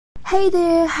Hey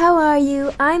there, how are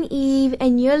you? I'm Eve,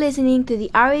 and you're listening to the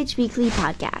RH Weekly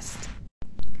podcast.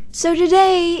 So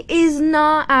today is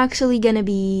not actually gonna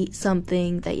be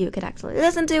something that you could actually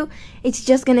listen to. It's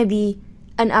just gonna be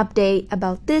an update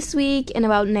about this week and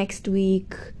about next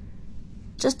week,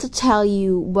 just to tell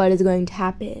you what is going to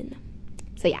happen.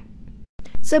 So yeah.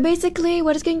 So basically,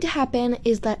 what is going to happen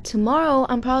is that tomorrow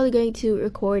I'm probably going to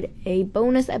record a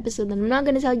bonus episode, and I'm not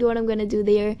going to tell you what I'm going to do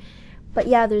there. But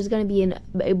yeah, there's going to be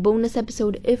a bonus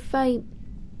episode if I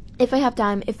have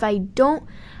time. If I don't,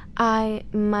 I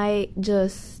might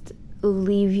just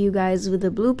leave you guys with the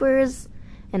bloopers,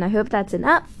 and I hope that's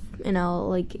enough. And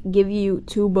I'll give you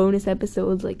 2 bonus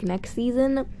episodes next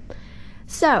season.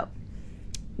 So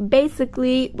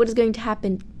basically, what is going to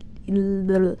happen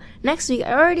next week?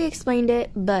 I already explained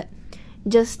it, but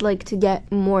just to get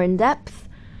more in depth,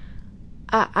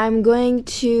 I'm going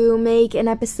to make an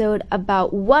episode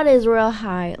about what is Royale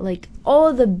High,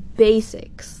 all the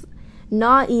basics,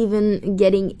 not even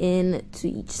getting into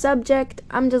each subject.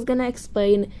 I'm just gonna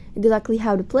explain exactly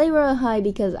how to play Royale High,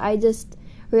 because I just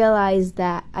realized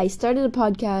that I started a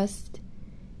podcast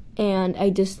and I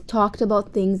just talked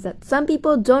about things that some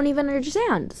people don't even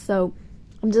understand. So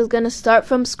I'm just gonna start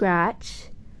from scratch.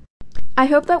 I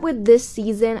hope that with this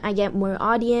season I get more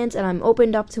audience and I'm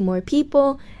opened up to more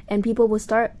people, and people will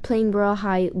start playing Royale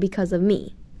High because of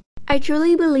me. I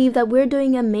truly believe that we're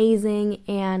doing amazing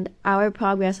and our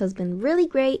progress has been really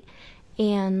great,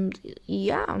 and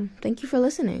yeah, thank you for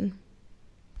listening.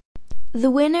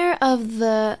 The winner of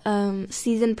the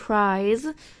season prize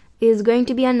is going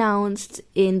to be announced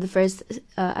in the first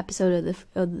episode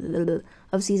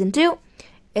of season 2.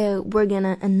 We're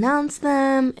gonna announce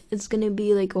them. It's gonna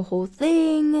be a whole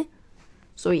thing.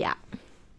 So yeah.